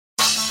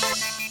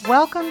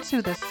Welcome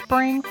to the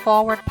Spring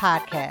Forward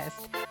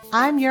Podcast.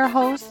 I'm your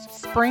host,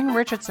 Spring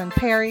Richardson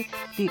Perry,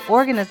 the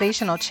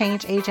organizational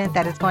change agent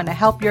that is going to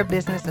help your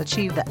business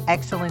achieve the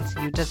excellence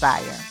you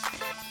desire.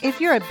 If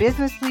you're a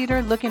business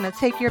leader looking to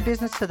take your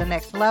business to the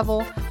next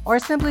level, or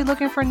simply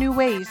looking for new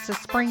ways to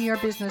spring your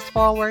business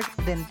forward,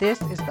 then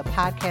this is the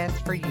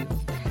podcast for you.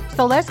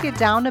 So let's get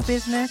down to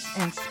business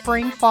and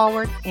spring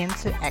forward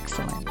into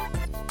excellence.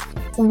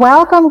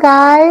 Welcome,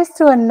 guys,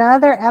 to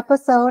another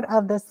episode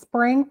of the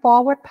Spring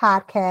Forward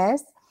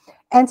Podcast.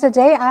 And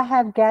today I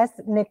have guest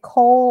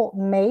Nicole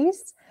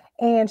Mace,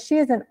 and she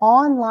is an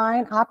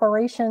online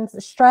operations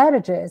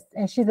strategist,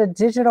 and she's a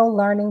digital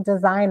learning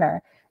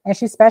designer. And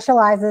she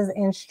specializes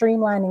in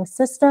streamlining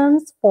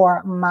systems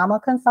for mama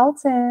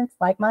consultants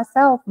like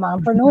myself,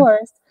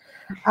 mompreneurs.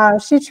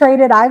 She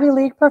traded Ivy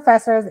League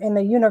professors in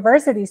the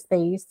university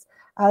space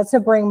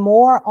to bring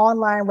more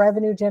online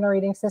revenue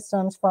generating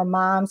systems for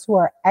moms who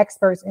are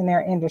experts in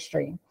their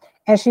industry.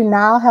 And she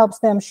now helps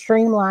them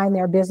streamline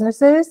their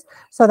businesses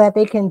so that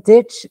they can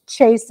ditch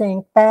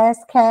chasing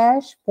fast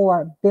cash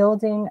for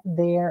building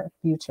their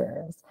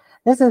futures.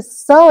 This is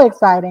so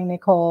exciting,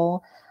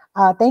 Nicole.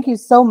 Thank you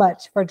so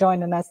much for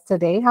joining us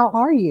today. How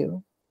are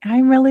you?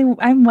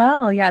 I'm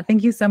well. Yeah.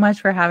 Thank you so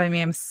much for having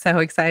me. I'm so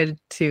excited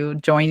to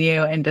join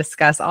you and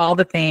discuss all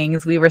the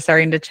things. We were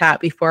starting to chat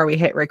before we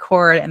hit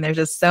record, and there's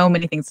just so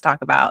many things to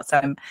talk about. So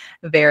I'm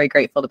very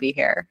grateful to be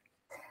here.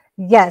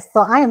 Yes. So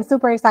I am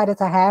super excited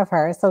to have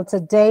her. So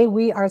today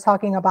we are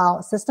talking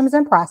about systems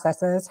and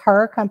processes.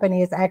 Her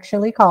company is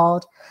actually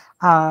called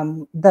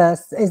Systemized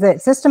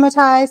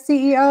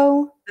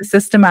CEO? The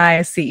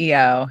Systemized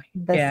CEO.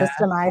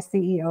 Systemized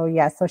CEO.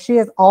 Yes. So she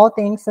is all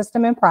things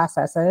system and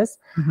processes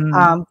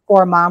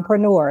for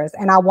mompreneurs.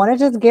 And I want to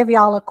just give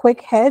y'all a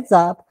quick heads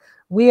up.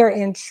 We are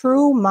in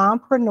true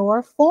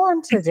mompreneur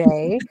form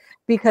today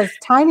because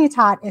Tiny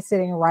Tot is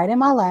sitting right in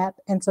my lap.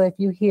 And so if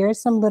you hear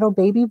some little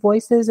baby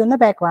voices in the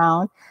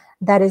background,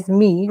 that is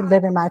me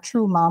living my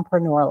true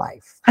mompreneur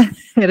life.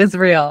 It is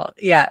real.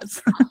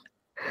 Yes.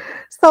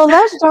 So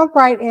let's jump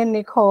right in,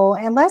 Nicole,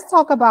 and let's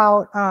talk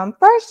about,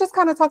 first, just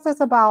kind of talk to us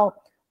about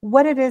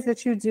what it is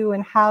that you do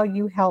and how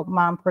you help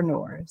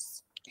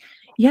mompreneurs.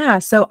 Yeah.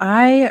 So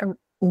I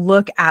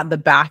look at the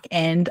back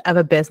end of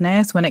a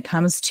business when it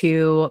comes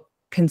to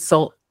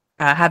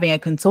having a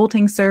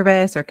consulting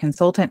service or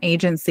consultant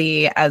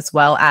agency, as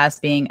well as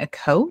being a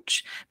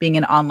coach, being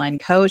an online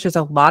coach. There's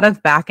a lot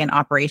of back-end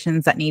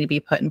operations that need to be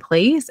put in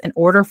place in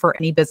order for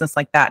any business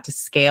like that to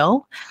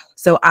scale.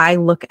 So I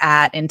look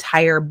at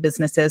entire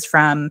businesses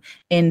from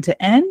end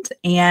to end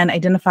and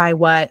identify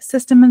what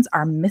systems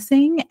are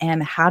missing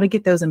and how to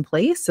get those in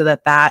place so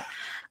that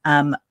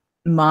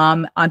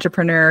mom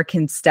entrepreneur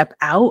can step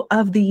out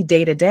of the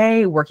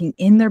day-to-day working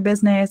in their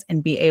business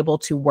and be able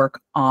to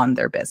work on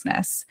their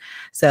business.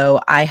 So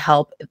I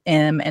help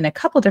them in a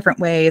couple different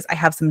ways. I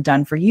have some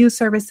done for you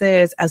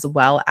services, as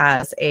well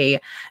as a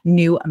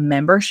new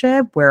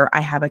membership where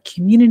I have a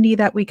community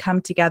that we come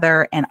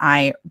together, and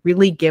I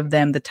really give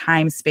them the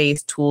time,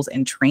 space, tools,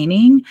 and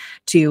training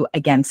to,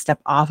 again, step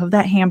off of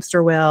that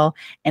hamster wheel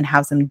and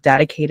have some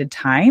dedicated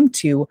time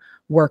to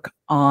work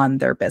on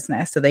their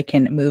business so they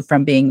can move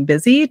from being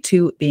busy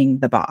to being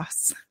the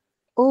boss.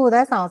 Oh,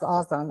 that sounds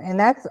awesome. And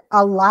that's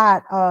a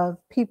lot of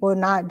people,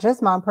 not just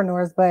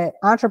mompreneurs, but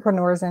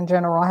entrepreneurs in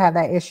general have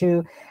that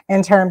issue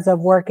in terms of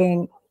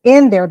working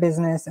in their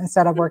business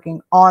instead of working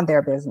on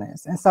their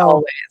business. And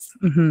so,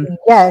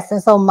 yes.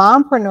 And so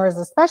mompreneurs,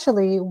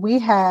 especially, we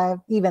have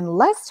even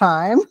less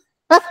time,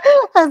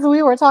 as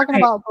we were talking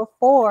about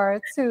before,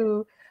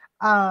 to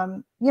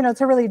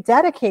really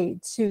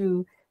dedicate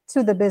to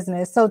the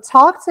business. So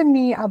talk to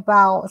me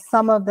about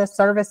some of the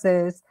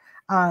services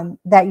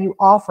that you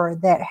offer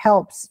that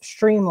helps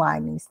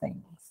streamline these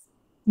things.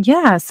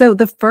 Yeah. So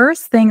the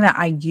first thing that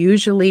I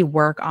usually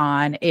work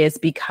on is,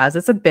 because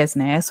it's a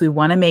business, we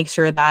want to make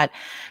sure that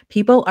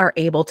people are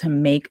able to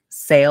make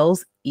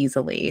sales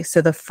easily.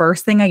 So the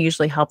first thing I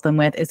usually help them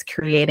with is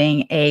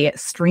creating a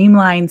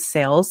streamlined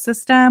sales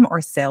system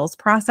or sales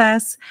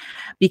process,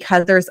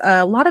 because there's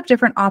a lot of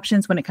different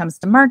options when it comes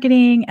to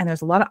marketing, and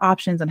there's a lot of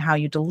options on how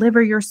you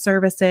deliver your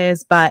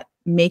services, but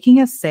making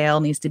a sale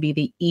needs to be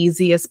the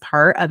easiest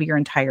part of your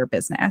entire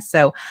business.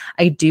 So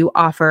I do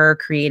offer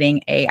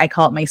creating I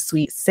call it my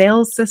suite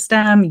sales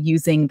system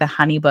using the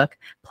HoneyBook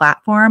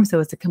platform. So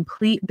it's a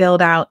complete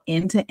build out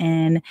end to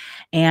end,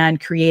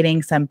 and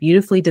creating some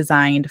beautifully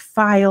designed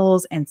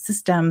files and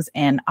systems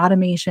and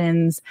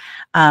automations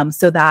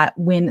so that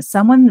when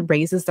someone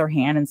raises their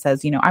hand and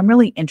says, I'm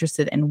really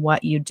interested in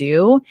what you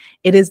do,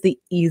 it is the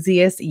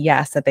easiest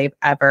yes that they've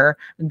ever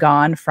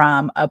gone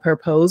from a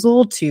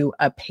proposal to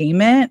a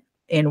payment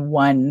in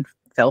one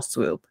fell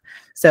swoop.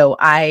 So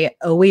I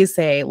always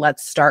say,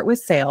 let's start with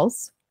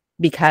sales,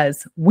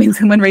 because when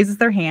someone raises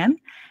their hand,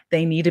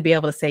 they need to be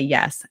able to say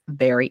yes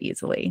very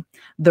easily.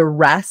 The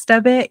rest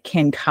of it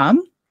can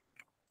come.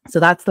 So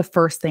that's the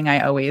first thing I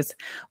always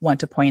want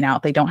to point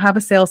out. They don't have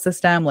a sales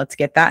system. Let's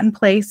get that in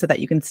place so that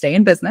you can stay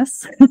in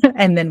business.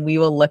 And then we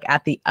will look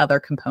at the other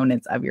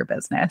components of your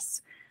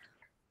business.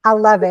 I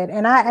love it.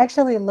 And I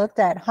actually looked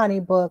at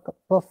HoneyBook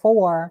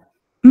before,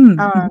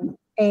 Mm-hmm.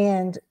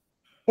 and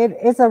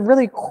it's a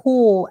really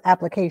cool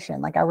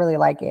application. Like I really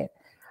like it.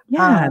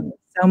 Yeah, Um,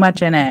 so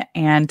much in it.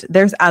 And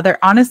there's other,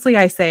 honestly,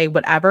 I say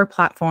whatever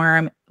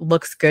platform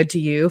looks good to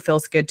you,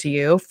 feels good to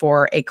you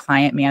for a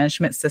client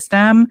management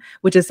system,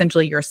 which is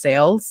essentially your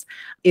sales,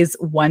 is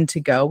one to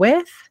go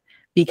with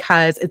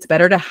because it's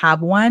better to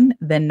have one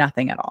than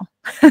nothing at all.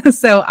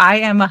 So I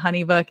am a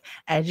HoneyBook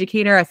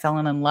educator. I've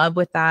fallen in love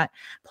with that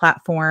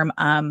platform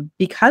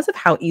because of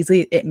how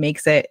easy it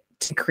makes it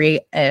to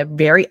create a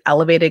very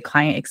elevated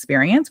client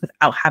experience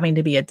without having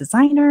to be a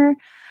designer.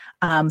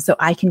 So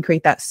I can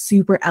create that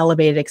super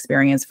elevated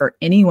experience for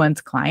anyone's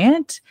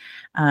client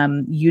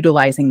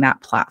utilizing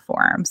that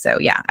platform. So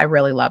yeah, I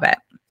really love it.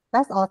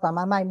 that's awesome.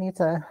 I might need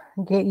to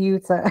get you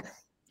to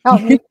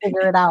help me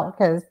figure it out,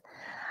 because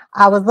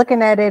I was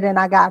looking at it and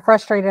I got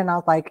frustrated and I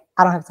was like,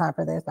 I don't have time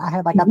for this. I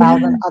had like a Yeah,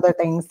 thousand other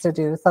things to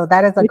do. So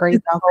that is a which is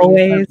great jump for you.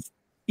 always,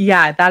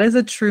 yeah, that is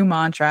a true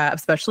mantra,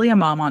 especially a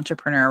mom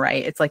entrepreneur,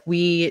 right? It's like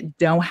we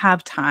don't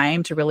have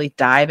time to really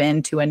dive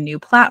into a new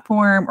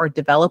platform or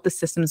develop the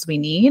systems we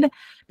need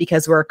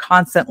because we're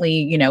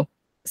constantly,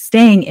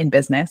 staying in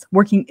business,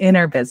 working in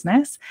our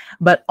business,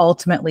 but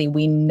ultimately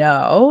we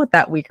know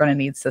that we're going to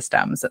need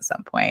systems at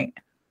some point.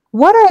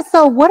 What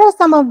are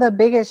some of the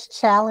biggest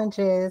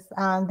challenges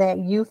that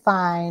you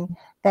find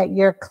that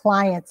your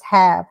clients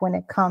have when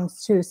it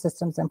comes to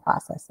systems and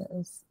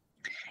processes?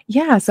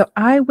 Yeah, so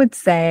I would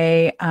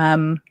say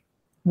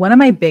one of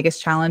my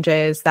biggest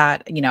challenges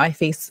that I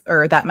face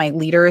or that my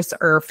leaders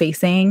are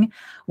facing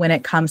when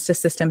it comes to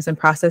systems and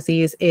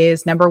processes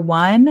is number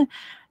one,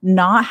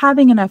 not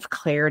having enough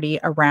clarity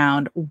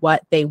around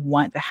what they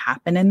want to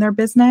happen in their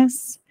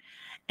business.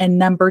 And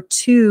number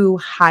two,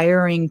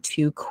 hiring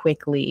too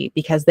quickly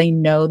because they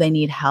know they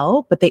need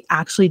help, but they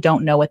actually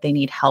don't know what they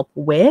need help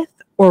with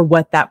or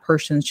what that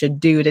person should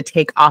do to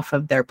take off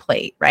of their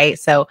plate, right?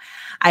 So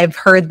I've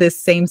heard this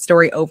same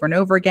story over and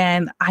over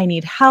again. I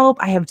need help.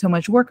 I have so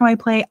much work on my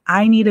plate.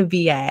 I need a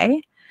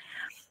VA.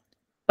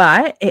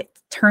 But it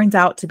turns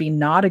out to be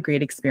not a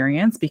great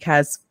experience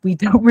because we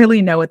don't really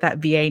know what that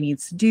VA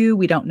needs to do.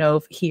 We don't know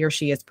if he or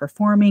she is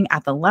performing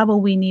at the level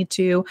we need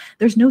to.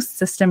 There's no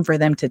system for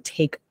them to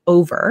take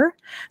over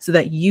so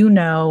that you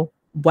know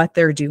what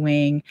they're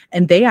doing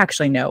and they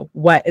actually know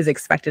what is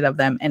expected of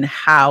them and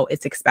how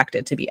it's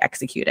expected to be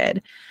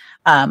executed.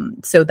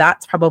 So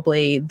that's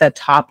probably the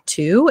top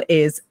two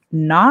is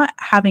not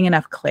having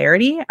enough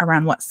clarity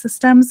around what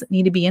systems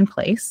need to be in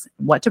place,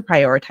 what to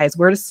prioritize,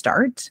 where to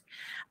start,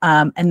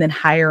 and then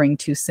hiring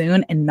too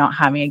soon and not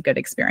having a good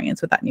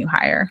experience with that new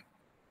hire.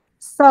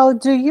 So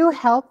do you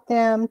help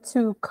them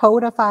to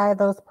codify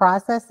those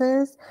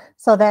processes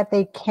so that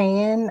they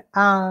can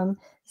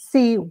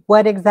see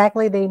what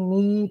exactly they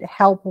need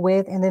help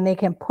with, and then they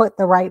can put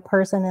the right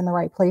person in the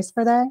right place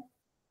for that?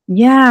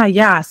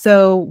 Yeah.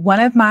 So one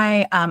of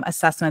my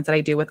assessments that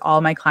I do with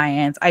all my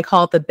clients, I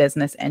call it the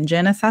business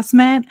engine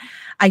assessment.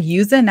 I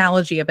use the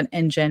analogy of an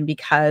engine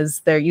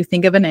because you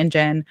think of an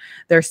engine,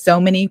 there's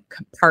so many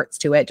parts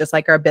to it, just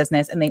like our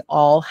business, and they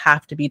all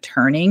have to be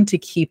turning to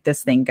keep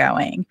this thing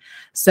going.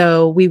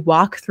 So we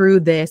walk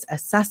through this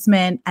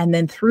assessment, and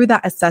then through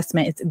that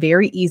assessment, it's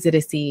very easy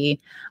to see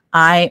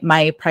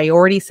my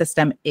priority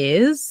system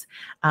is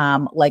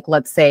like,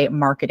 let's say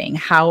marketing.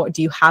 How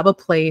do you have a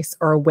place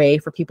or a way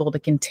for people to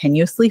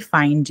continuously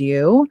find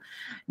you?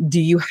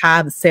 Do you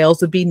have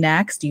sales would be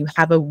next? Do you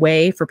have a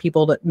way for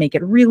people to make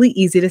it really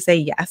easy to say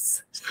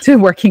yes to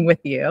working with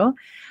you?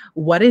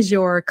 What does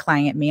your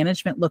client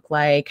management look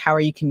like? How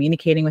are you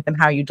communicating with them?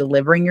 How are you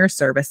delivering your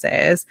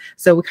services?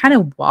 So we kind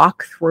of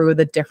walk through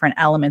the different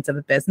elements of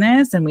a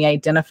business and we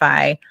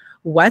identify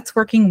what's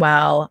working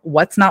well,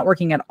 what's not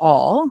working at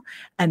all.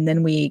 And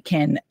then we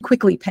can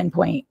quickly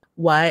pinpoint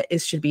what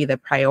should be the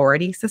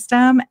priority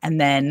system.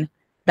 And then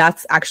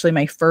that's actually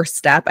my first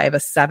step. I have a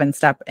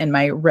 7-step in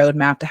my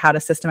roadmap to how to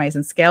systemize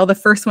and scale. The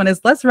first one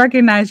is let's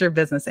recognize your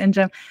business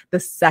engine. The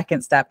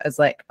second step is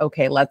like,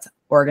 okay, let's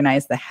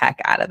organize the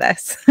heck out of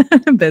this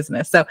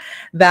business. So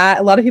that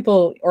a lot of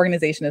people,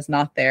 organization is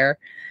not their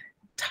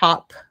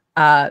top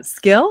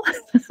skill,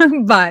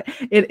 but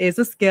it is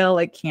a skill.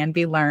 It can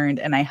be learned.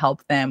 And I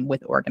help them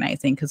with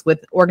organizing because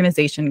with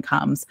organization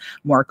comes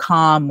more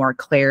calm, more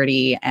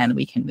clarity, and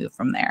we can move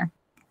from there.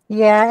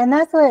 Yeah, and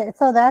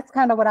that's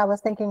kind of what I was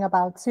thinking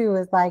about too,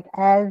 is like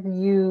as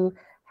you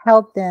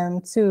help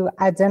them to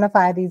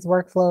identify these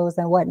workflows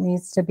and what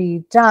needs to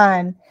be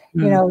done,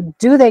 Mm,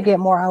 do they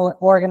get more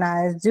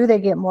organized? Do they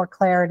get more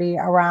clarity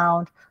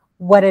around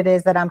what it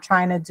is that I'm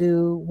trying to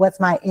do? What's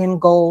my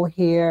end goal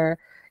here?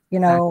 You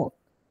exactly. know,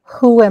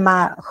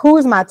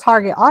 who's my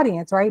target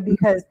audience, right?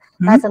 Because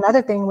Mhm. that's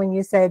another thing when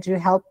you said you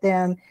help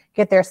them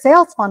get their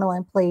sales funnel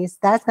in place,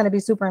 that's going to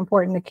be super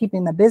important to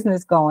keeping the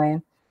business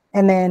going.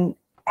 And then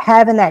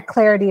having that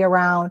clarity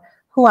around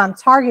who I'm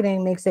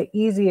targeting makes it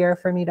easier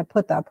for me to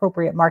put the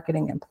appropriate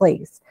marketing in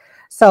place.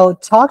 So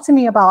talk to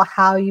me about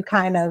how you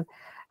kind of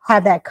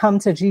have that come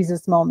to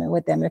Jesus moment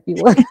with them, if you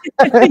will.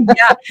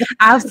 Yeah,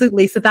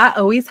 absolutely. So that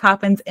always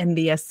happens in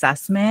the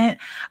assessment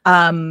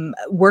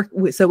work.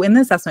 So in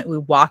the assessment, we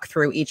walk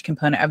through each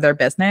component of their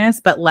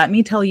business. But let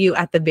me tell you,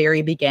 at the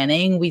very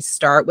beginning, we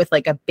start with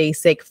like a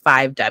basic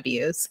 5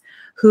 W's: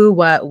 who,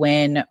 what,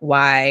 when,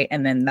 why,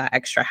 and then the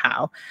extra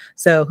how.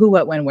 So who,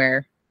 what, when,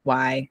 where,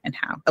 why, and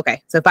how.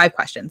 Okay, so 5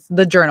 questions,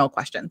 the journal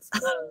questions.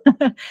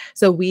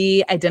 So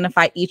we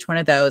identify each one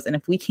of those. And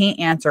if we can't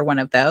answer one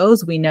of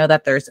those, we know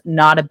that there's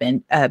not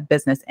a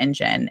business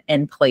engine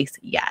in place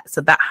yet. So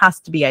that has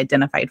to be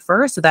identified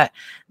first so that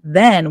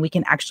then we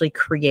can actually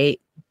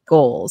create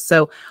goals.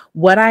 So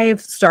what I've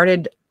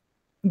started,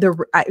 the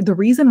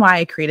reason why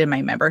I created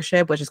my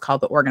membership, which is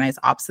called the Organized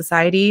Ops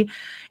Society,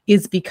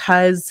 is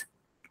because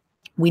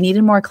we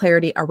needed more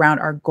clarity around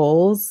our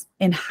goals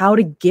and how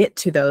to get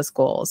to those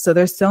goals. So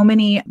there's so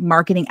many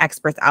marketing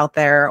experts out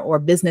there or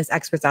business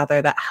experts out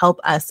there that help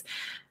us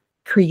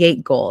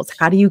create goals.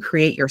 How do you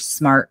create your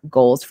SMART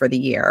goals for the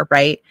year,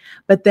 right?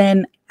 But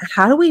then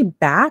how do we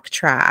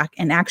backtrack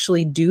and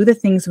actually do the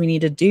things we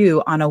need to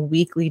do on a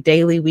weekly,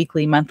 daily,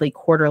 weekly, monthly,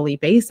 quarterly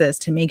basis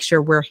to make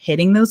sure we're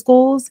hitting those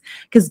goals?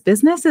 Because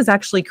business is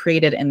actually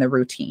created in the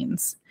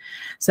routines.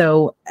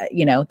 So,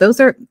 those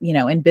are,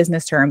 in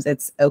business terms,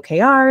 it's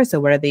OKR. So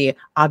what are the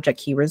object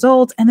key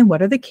results? And then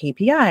what are the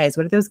KPIs?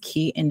 What are those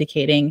key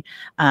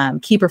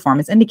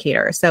performance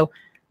indicators? So,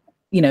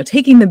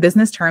 taking the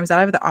business terms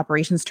out of it, the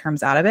operations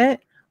terms out of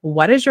it,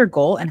 what is your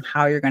goal and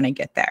how you're going to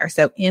get there?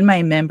 So in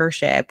my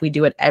membership, we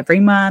do it every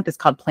month. It's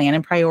called Plan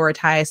and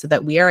Prioritize, so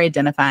that we are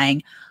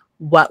identifying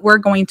what we're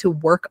going to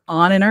work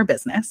on in our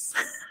business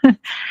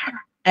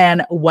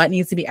and what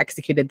needs to be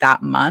executed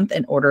that month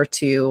in order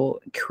to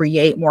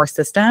create more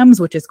systems,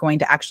 which is going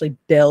to actually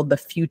build the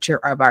future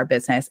of our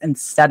business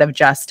instead of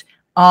just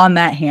on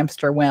that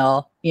hamster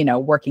wheel,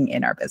 working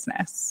in our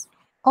business.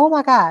 Oh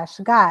my gosh,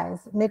 guys,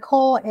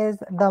 Nicole is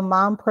the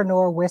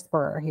mompreneur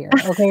whisperer here.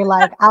 Okay.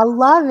 Like, I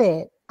love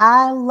it.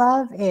 I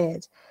love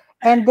it.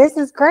 And this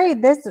is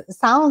great. This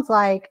sounds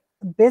like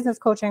business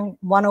coaching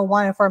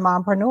 101 for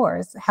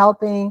mompreneurs,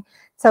 helping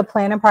to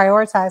plan and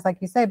prioritize, like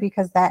you said,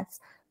 because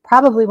that's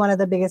probably one of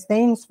the biggest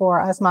things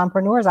for us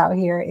mompreneurs out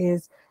here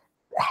is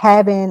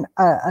having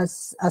a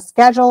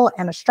schedule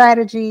and a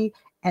strategy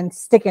and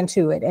sticking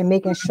to it and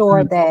making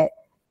sure that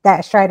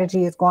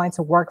strategy is going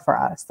to work for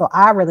us. So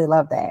I really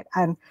love that.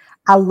 And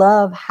I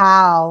love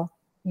how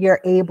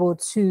you're able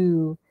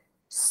to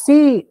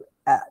see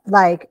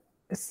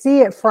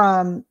it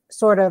from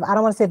sort of, I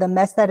don't want to say the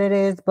mess that it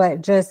is,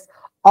 but just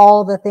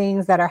all the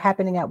things that are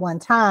happening at one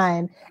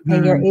time. Mm-hmm.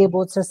 And you're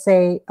able to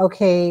say,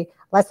 okay,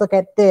 let's look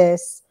at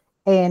this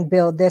and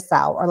build this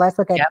out, or let's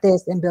look at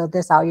this and build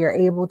this out. You're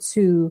able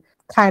to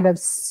kind of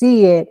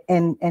see it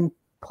and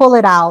pull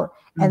it out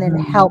and then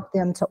help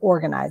them to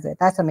organize it.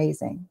 That's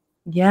amazing.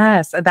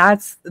 Yes,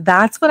 that's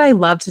what I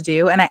love to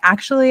do. And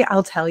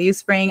I'll tell you,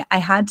 Spring, I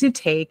had to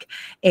take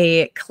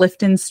a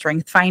Clifton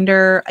Strength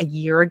Finder a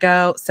year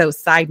ago. So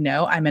side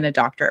note, I'm in a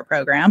doctorate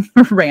program,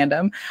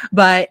 random.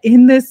 But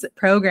in this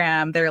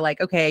program, they're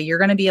like, okay, you're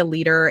going to be a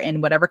leader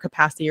in whatever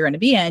capacity you're going to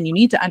be in. You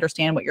need to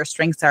understand what your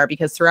strengths are,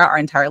 because throughout our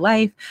entire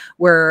life,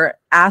 we're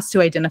asked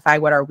to identify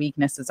what our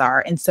weaknesses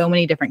are in so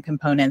many different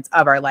components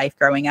of our life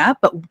growing up.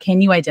 But can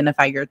you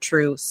identify your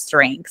true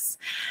strengths?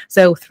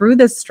 So through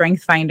this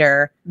Strength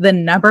Finder, the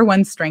number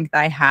one strength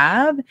I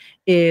have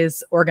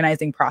is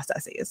organizing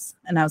processes.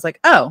 And I was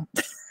like, oh,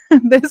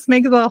 this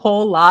makes a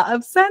whole lot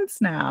of sense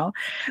now.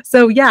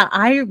 So yeah,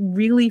 I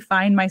really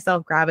find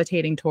myself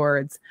gravitating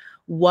towards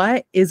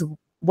what is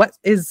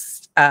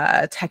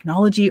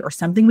technology or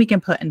something we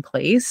can put in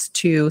place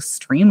to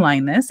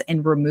streamline this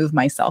and remove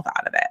myself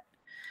out of it.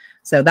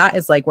 So that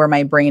is like where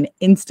my brain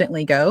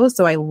instantly goes.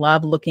 So I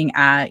love looking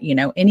at,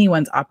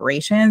 anyone's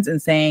operations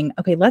and saying,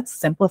 okay, let's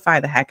simplify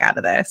the heck out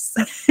of this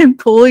and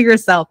pull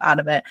yourself out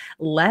of it.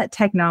 Let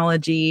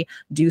technology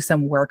do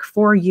some work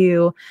for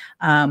you,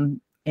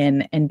 and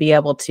be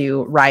able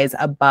to rise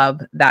above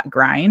that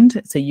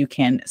grind so you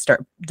can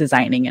start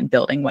designing and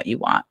building what you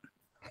want.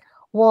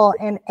 Well,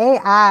 and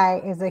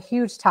AI is a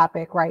huge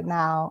topic right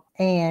now,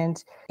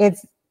 and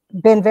it's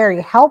been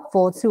very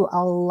helpful to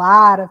a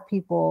lot of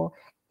people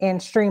in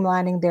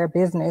streamlining their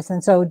business.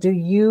 And so do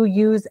you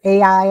use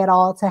AI at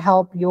all to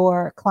help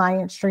your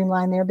clients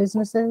streamline their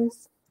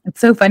businesses?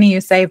 It's so funny you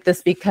say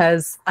this,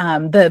 because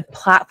the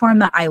platform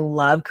that I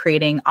love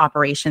creating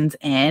operations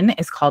in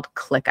is called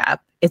ClickUp.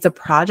 It's a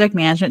project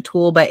management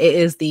tool, but it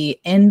is the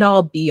end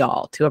all be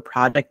all to a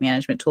project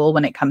management tool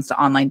when it comes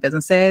to online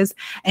businesses.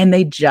 And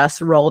they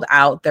just rolled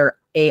out their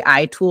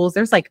AI tools.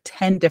 There's like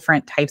 10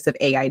 different types of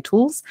AI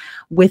tools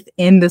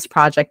within this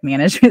project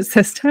management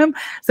system.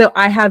 So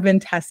I have been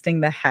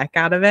testing the heck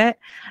out of it,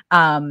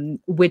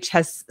 which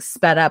has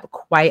sped up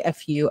quite a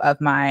few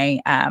of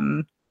my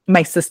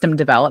my system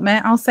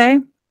development, I'll say.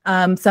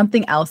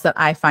 Something else that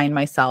I find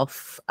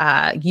myself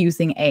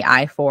using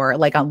AI for,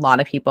 like a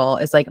lot of people,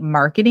 is like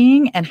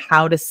marketing and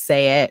how to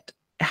say it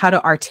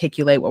to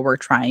articulate what we're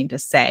trying to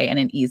say in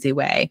an easy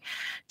way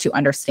to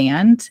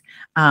understand.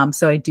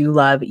 So I do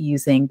love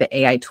using the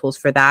AI tools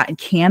for that. And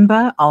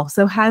Canva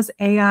also has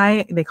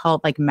AI. They call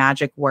it like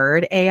magic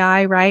word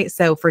AI, right?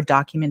 So for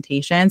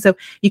documentation. So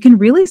you can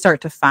really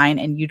start to find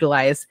and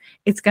utilize,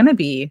 it's going to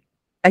be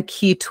a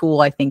key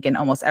tool, I think, in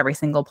almost every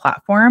single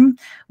platform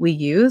we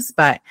use.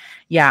 But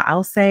yeah,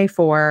 I'll say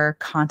for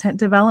content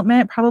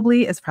development,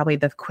 probably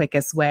the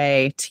quickest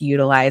way to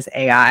utilize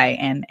AI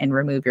and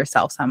remove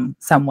yourself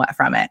somewhat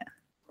from it.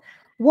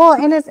 Well,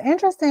 and it's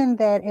interesting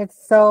that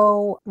it's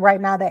so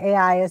right now the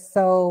AI is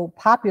so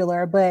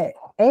popular, but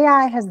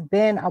AI has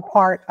been a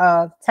part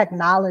of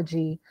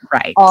technology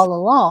Right. all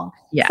along.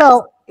 Yes.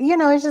 So,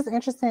 it's just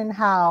interesting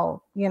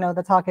how,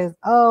 the talk is,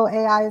 oh,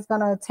 AI is going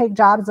to take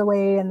jobs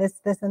away and this,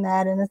 and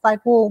that. And it's like,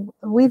 well,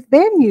 we've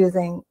been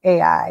using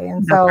AI.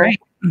 And That's so,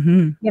 right.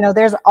 Mm-hmm.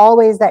 There's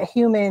always that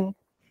human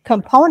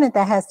component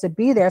that has to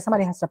be there.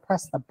 Somebody has to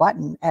press the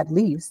button at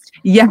least.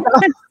 Yeah.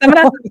 Someone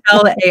has to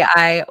tell the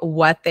AI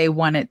what they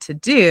want it to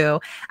do.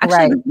 Actually,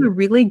 Right. This is a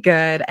really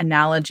good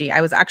analogy. I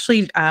was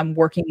actually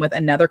working with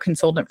another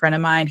consultant friend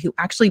of mine who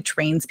actually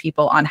trains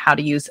people on how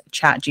to use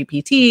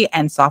ChatGPT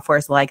and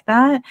softwares like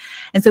that.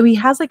 And so he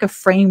has like a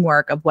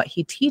framework of what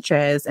he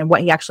teaches and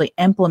what he actually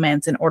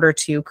implements in order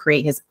to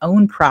create his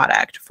own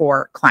product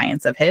for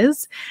clients of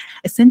his.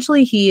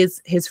 Essentially,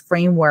 his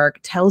framework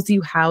tells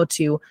you how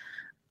to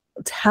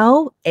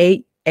tell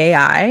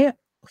AI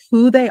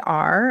who they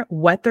are,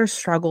 what their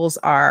struggles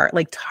are,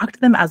 like talk to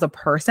them as a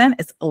person.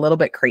 It's a little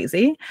bit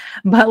crazy,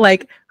 but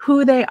like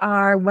who they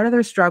are, what are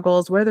their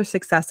struggles, what are their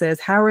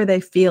successes, how are they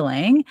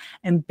feeling?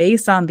 And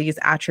based on these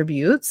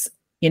attributes,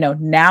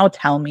 now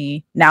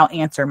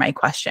answer my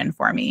question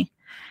for me.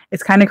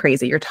 It's kind of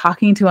crazy. You're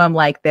talking to them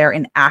like they're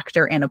an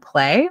actor in a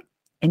play,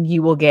 and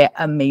you will get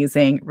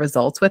amazing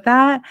results with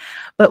that.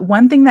 But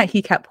one thing that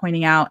he kept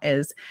pointing out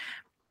is,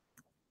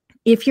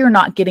 if you're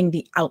not getting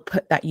the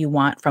output that you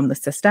want from the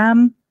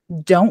system,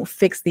 don't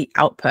fix the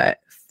output,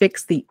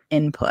 fix the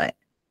input,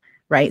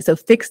 right? So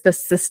fix the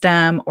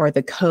system or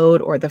the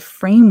code or the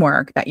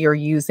framework that you're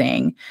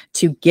using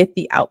to get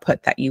the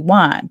output that you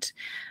want.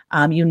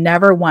 You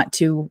never want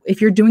to,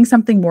 if you're doing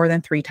something more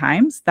than 3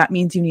 times, that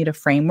means you need a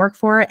framework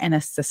for it and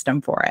a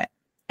system for it.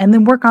 And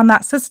then work on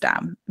that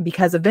system,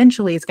 because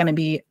eventually it's going to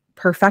be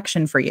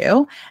perfection for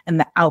you and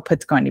the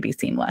output's going to be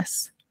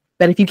seamless.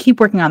 But if you keep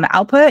working on the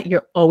output,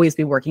 you'll always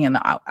be working in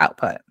the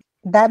output.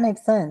 That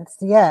makes sense.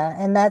 Yeah.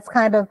 And that's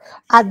kind of,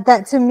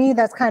 that to me,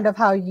 that's kind of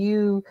how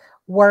you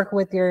work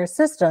with your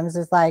systems,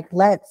 is like,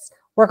 let's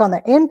work on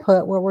the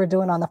input where we're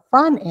doing on the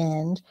front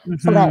end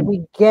so that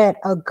we get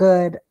a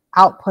good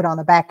output on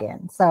the back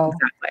end. So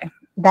exactly.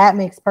 That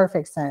makes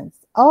perfect sense.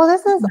 Oh,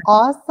 this is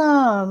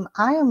awesome.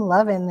 I am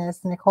loving this,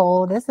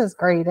 Nicole. This is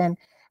great. And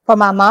for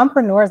my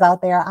mompreneurs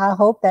out there, I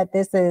hope that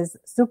this is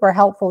super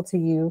helpful to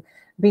you,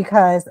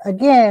 because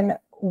again,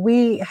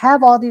 we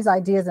have all these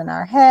ideas in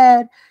our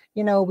head,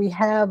 we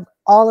have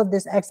all of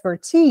this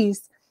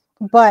expertise,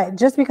 but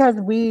just because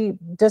we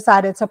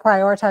decided to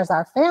prioritize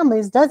our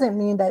families doesn't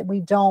mean that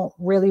we don't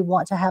really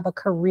want to have a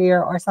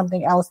career or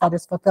something else that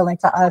is fulfilling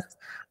to us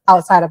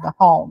outside of the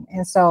home.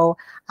 And so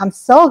I'm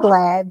so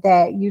glad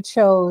that you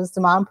chose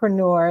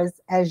mompreneurs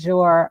as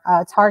your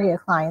target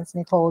clients,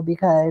 Nicole,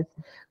 because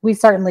we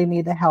certainly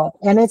need the help.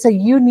 And it's a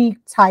unique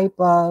type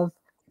of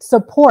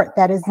support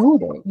that is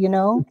needed,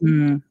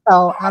 Mm-hmm.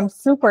 So I'm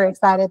super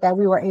excited that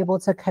we were able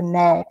to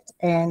connect.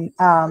 And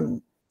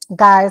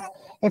guys,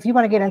 if you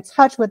want to get in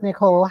touch with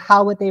Nicole,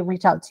 how would they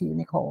reach out to you,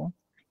 Nicole?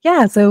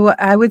 Yeah, so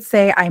I would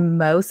say I'm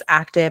most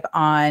active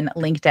on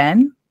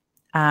LinkedIn.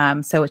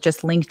 So it's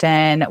just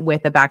LinkedIn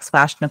with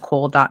a /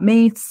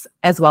 Nicole.Mace,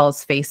 as well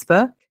as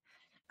Facebook.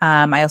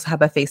 I also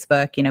have a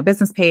Facebook,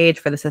 business page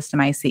for the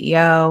Systemized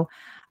CEO.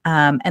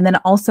 And then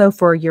also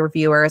for your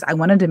viewers, I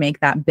wanted to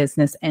make that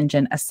business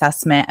engine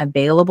assessment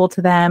available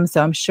to them.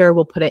 So I'm sure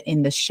we'll put it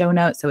in the show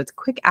notes, so it's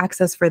quick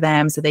access for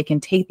them so they can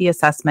take the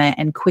assessment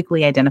and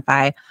quickly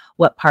identify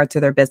what parts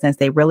of their business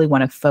they really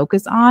want to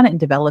focus on in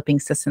developing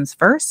systems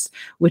first,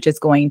 which is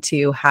going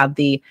to have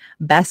the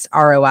best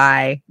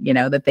ROI,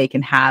 that they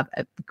can have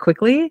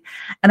quickly.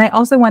 And I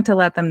also want to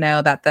let them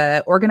know that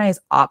the Organized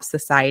Ops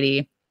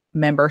Society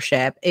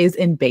membership is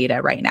in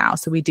beta right now.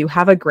 So we do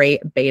have a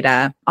great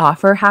beta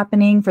offer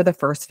happening for the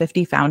first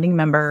 50 founding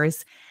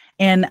members.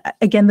 And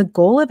again, the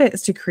goal of it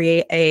is to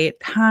create a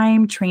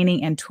time,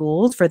 training, and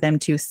tools for them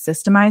to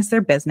systemize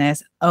their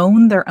business,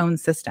 own their own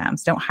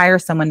systems. Don't hire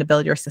someone to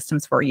build your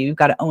systems for you. You've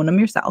got to own them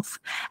yourself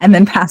and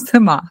then pass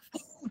them off,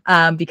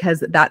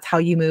 because that's how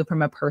you move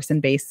from a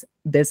person-based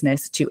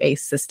business to a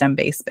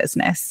system-based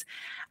business.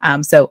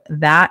 So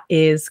that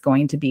is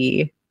going to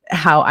be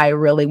how I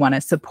really want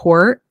to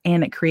support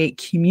and create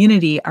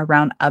community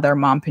around other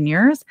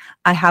mompreneurs.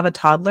 I have a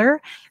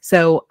toddler,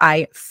 so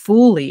I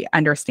fully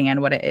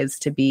understand what it is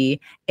to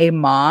be a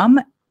mom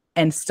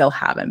and still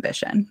have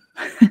ambition.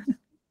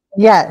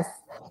 Yes,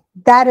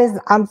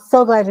 I'm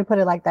so glad you put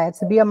it like that.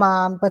 To be a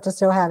mom, but to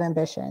still have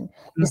ambition.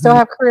 You still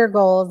have career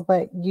goals,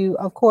 but you,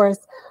 of course,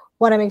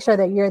 want to make sure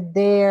that you're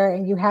there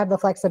and you have the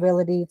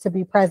flexibility to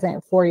be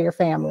present for your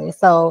family.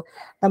 So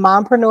the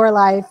mompreneur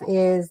life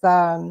is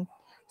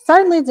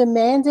certainly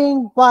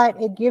demanding, but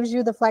it gives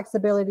you the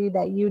flexibility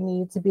that you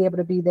need to be able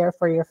to be there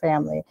for your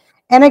family.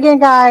 And again,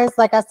 guys,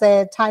 like I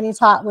said, Tiny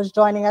Tot was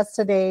joining us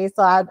today.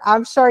 So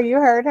I'm sure you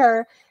heard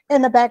her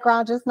in the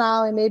background just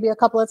now and maybe a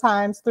couple of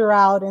times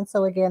throughout. And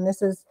so again,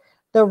 this is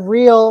the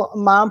real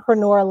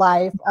mompreneur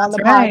life on the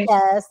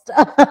podcast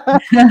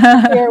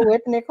here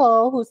with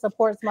Nicole, who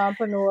supports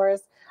mompreneurs.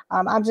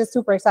 I'm just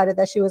super excited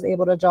that she was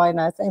able to join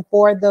us. And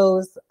for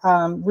those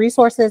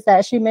resources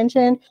that she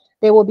mentioned,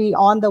 they will be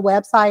on the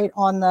website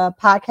on the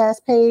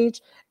podcast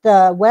page.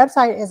 The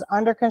website is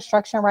under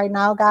construction right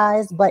now,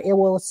 guys, but it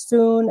will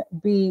soon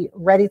be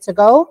ready to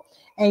go.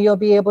 And you'll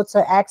be able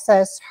to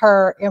access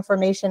her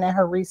information and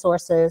her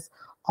resources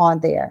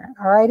on there.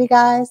 All righty,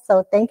 guys.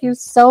 So thank you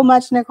so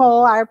much,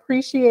 Nicole. I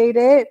appreciate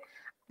it.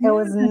 It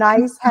was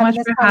nice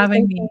having this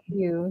conversation with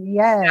you.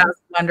 Yes. That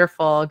was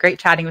wonderful. Great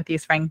chatting with you,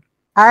 Spring.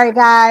 All right,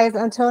 guys.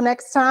 Until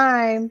next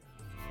time.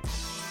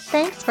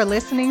 Thanks for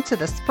listening to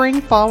the Spring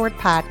Forward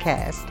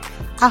podcast.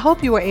 I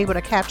hope you were able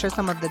to capture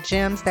some of the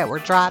gems that were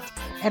dropped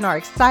and are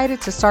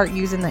excited to start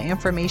using the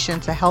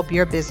information to help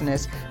your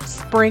business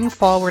spring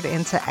forward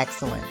into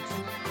excellence.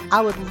 I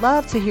would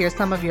love to hear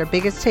some of your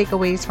biggest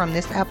takeaways from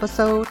this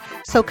episode,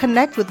 so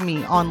connect with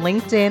me on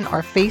LinkedIn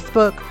or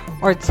Facebook,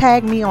 or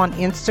tag me on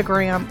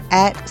Instagram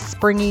at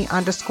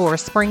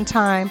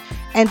springy_springtime.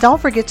 And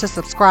don't forget to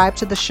subscribe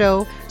to the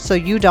show so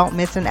you don't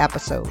miss an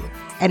episode.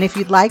 And if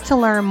you'd like to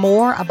learn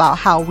more about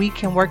how we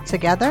can work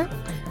together,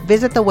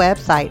 visit the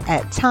website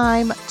at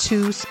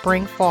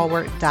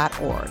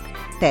time2springforward.org.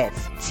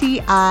 That's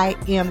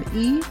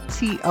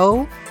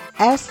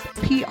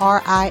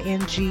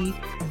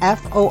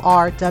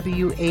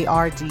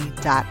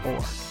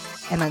TIMETOSPRINGFORWARD.org.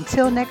 And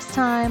until next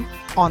time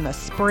on the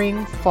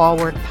Spring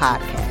Forward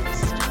podcast.